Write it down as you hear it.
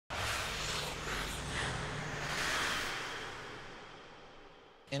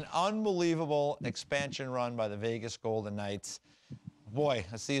An unbelievable expansion run by the Vegas Golden Knights. Boy,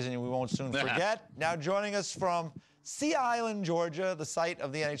 a season we won't soon forget. Now joining us from Sea Island, Georgia, the site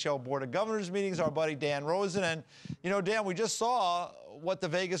of the NHL Board of Governors meetings, our buddy Dan Rosen. And, you know, Dan, we just saw what the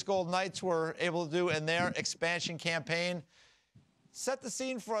Vegas Golden Knights were able to do in their expansion campaign. Set the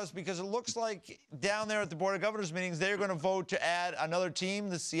scene for us, because it looks like down there at the Board of Governors meetings, they're going to vote to add another team.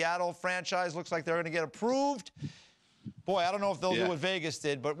 The Seattle franchise looks like they're going to get approved. Boy, I don't know if they'll do what Vegas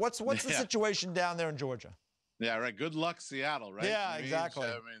did, but what's the situation down there in Georgia? Yeah, right. Good luck, Seattle, right? Yeah, exactly.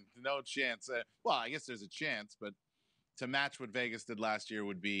 I mean, no chance. Well, I guess there's a chance, but to match what Vegas did last year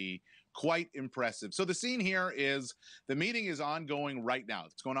would be quite impressive. So the scene here is the meeting is ongoing right now.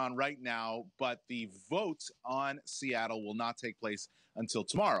 It's going on right now, but the vote on Seattle will not take place until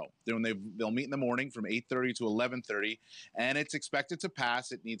tomorrow. They'll meet in the morning from 8:30 to 11:30, and it's expected to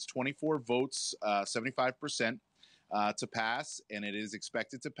pass. It needs 24 votes, 75%. To pass, and it is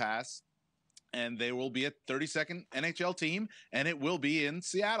expected to pass. And they will be a 32nd NHL team, and it will be in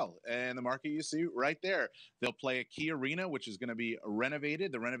Seattle. And the market you see right there. They'll play a key arena, which is going to be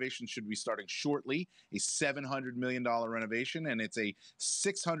renovated. The renovation should be starting shortly, a $700 million renovation, and it's a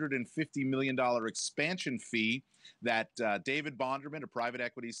 $650 million expansion fee that David Bonderman, a private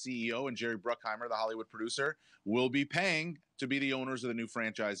equity CEO, and Jerry Bruckheimer, the Hollywood producer, will be paying to be the owners of the new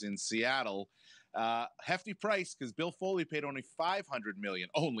franchise in Seattle. Hefty price, because Bill Foley paid only $500 million.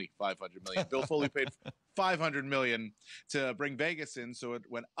 Only $500 million. Bill Foley paid $500 million to bring Vegas in, so it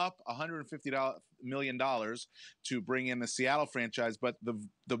went up $150 million to bring in the Seattle franchise. But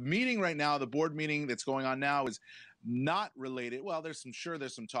the meeting right now, the board meeting that's going on now, is not related. Well, there's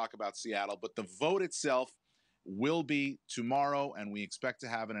some talk about Seattle, but the vote itself will be tomorrow, and we expect to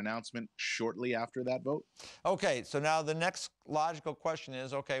have an announcement shortly after that vote. Okay, so now the next logical question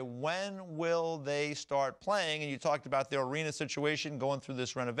is, okay, when will they start playing? And you talked about their arena situation going through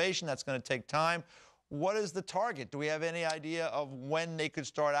this renovation. That's going to take time. What is the target? Do we have any idea of when they could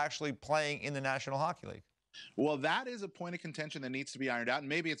start actually playing in the National Hockey League? Well, that is a point of contention that needs to be ironed out, and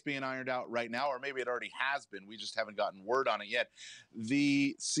maybe it's being ironed out right now, or maybe it already has been. We just haven't gotten word on it yet.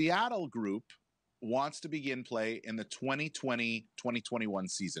 The Seattle group wants to begin play in the 2020-2021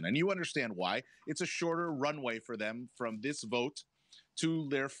 season. And you understand why. It's a shorter runway for them from this vote to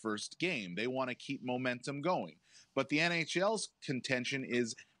their first game. They want to keep momentum going. But the NHL's contention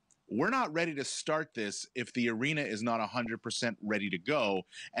is, we're not ready to start this if the arena is not 100% ready to go.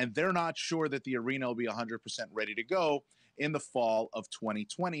 And they're not sure that the arena will be 100% ready to go in the fall of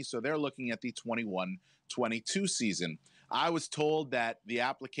 2020. So they're looking at the 21-22 season. I was told that the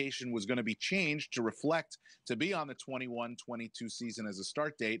application was going to be changed to reflect to be on the 21-22 season as a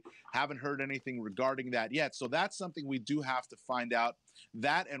start date. Haven't heard anything regarding that yet. So that's something we do have to find out,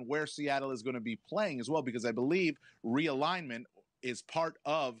 that and where Seattle is going to be playing as well, because I believe realignment is part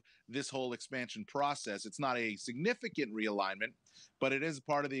of this whole expansion process. It's not a significant realignment, but it is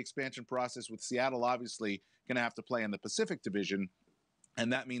part of the expansion process, with Seattle obviously going to have to play in the Pacific Division.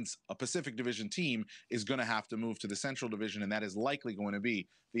 And that means a Pacific Division team is going to have to move to the Central Division, and that is likely going to be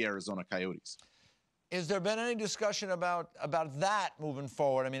the Arizona Coyotes. Has there been any discussion about that moving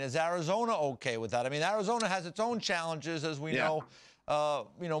forward? I mean, is Arizona okay with that? I mean, Arizona has its own challenges, as we know,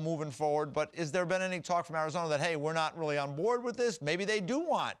 moving forward. But has there been any talk from Arizona that, hey, we're not really on board with this? Maybe they do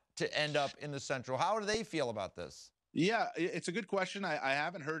want to end up in the Central. How do they feel about this? Yeah, it's a good question. I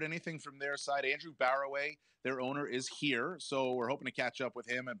haven't heard anything from their side. Andrew Barraway, their owner, is here, so we're hoping to catch up with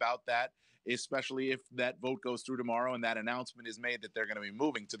him about that, especially if that vote goes through tomorrow and that announcement is made that they're going to be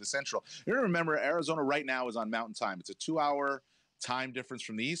moving to the Central. You remember, Arizona right now is on Mountain Time. It's a 2-hour time difference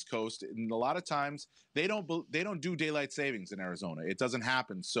from the East Coast, and a lot of times they don't do daylight savings in Arizona. It doesn't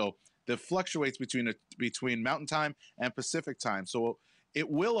happen. So it fluctuates between Mountain Time and Pacific Time. So it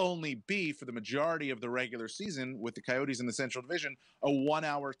will only be, for the majority of the regular season with the Coyotes in the Central Division, a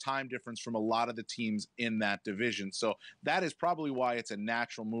 1-hour time difference from a lot of the teams in that division. So that is probably why it's a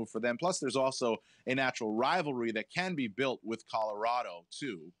natural move for them. Plus, there's also a natural rivalry that can be built with Colorado,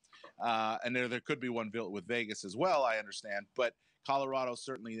 too. And there could be one built with Vegas as well, I understand. But Colorado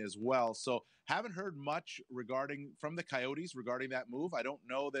certainly as well. So haven't heard much from the Coyotes regarding that move. I don't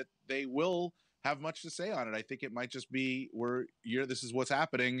know that they will have much to say on it. I think it might just be this is what's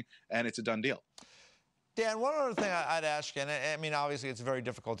happening, and it's a done deal. Dan, one other thing I'd ask you, and I mean, obviously it's very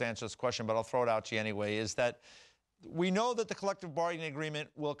difficult to answer this question, but I'll throw it out to you anyway, is that we know that the collective bargaining agreement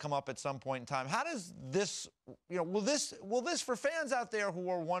will come up at some point in time. How does this, will this for fans out there who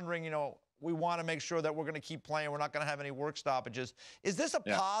are wondering, we want to make sure that we're going to keep playing, we're not going to have any work stoppages, is this a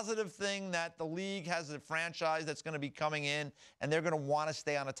positive thing that the league has a franchise that's going to be coming in and they're going to want to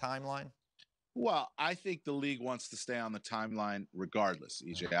stay on a timeline? Well, I think the league wants to stay on the timeline regardless,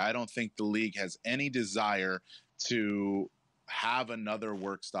 EJ. I don't think the league has any desire to have another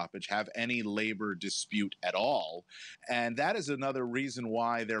work stoppage, have any labor dispute at all. And that is another reason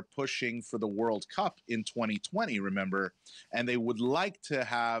why they're pushing for the World Cup in 2020, remember? And they would like to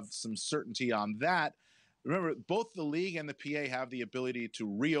have some certainty on that. Remember, both the league and the PA have the ability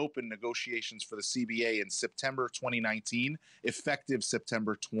to reopen negotiations for the CBA in September 2019, effective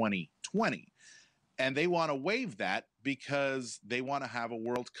September 2020. And they want to waive that because they want to have a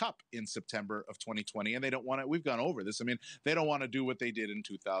World Cup in September of 2020. And they don't want to, we've gone over this. I mean, they don't want to do what they did in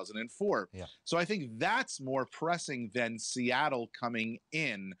 2004. Yeah. So I think that's more pressing than Seattle coming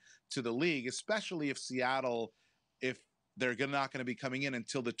in to the league, especially if Seattle, if they're not going to be coming in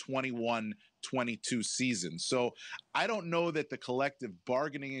until the 21-22 season. So I don't know that the collective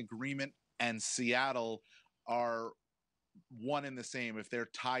bargaining agreement and Seattle are one and the same if they're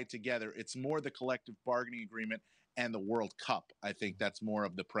tied together. It's more the collective bargaining agreement and the World Cup. I think that's more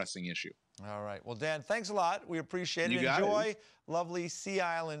of the pressing issue. All right. Well, Dan, thanks a lot. We appreciate it. Enjoy lovely Sea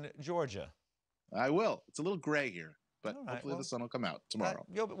Island, Georgia. I will. It's a little gray here, but right, hopefully the sun will come out tomorrow.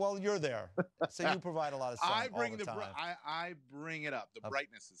 You're there, so you provide a lot of sun all the time. I bring it up. The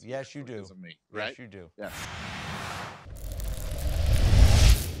brightness is yes, you do. Because of me, right? Yes, you do. Yes.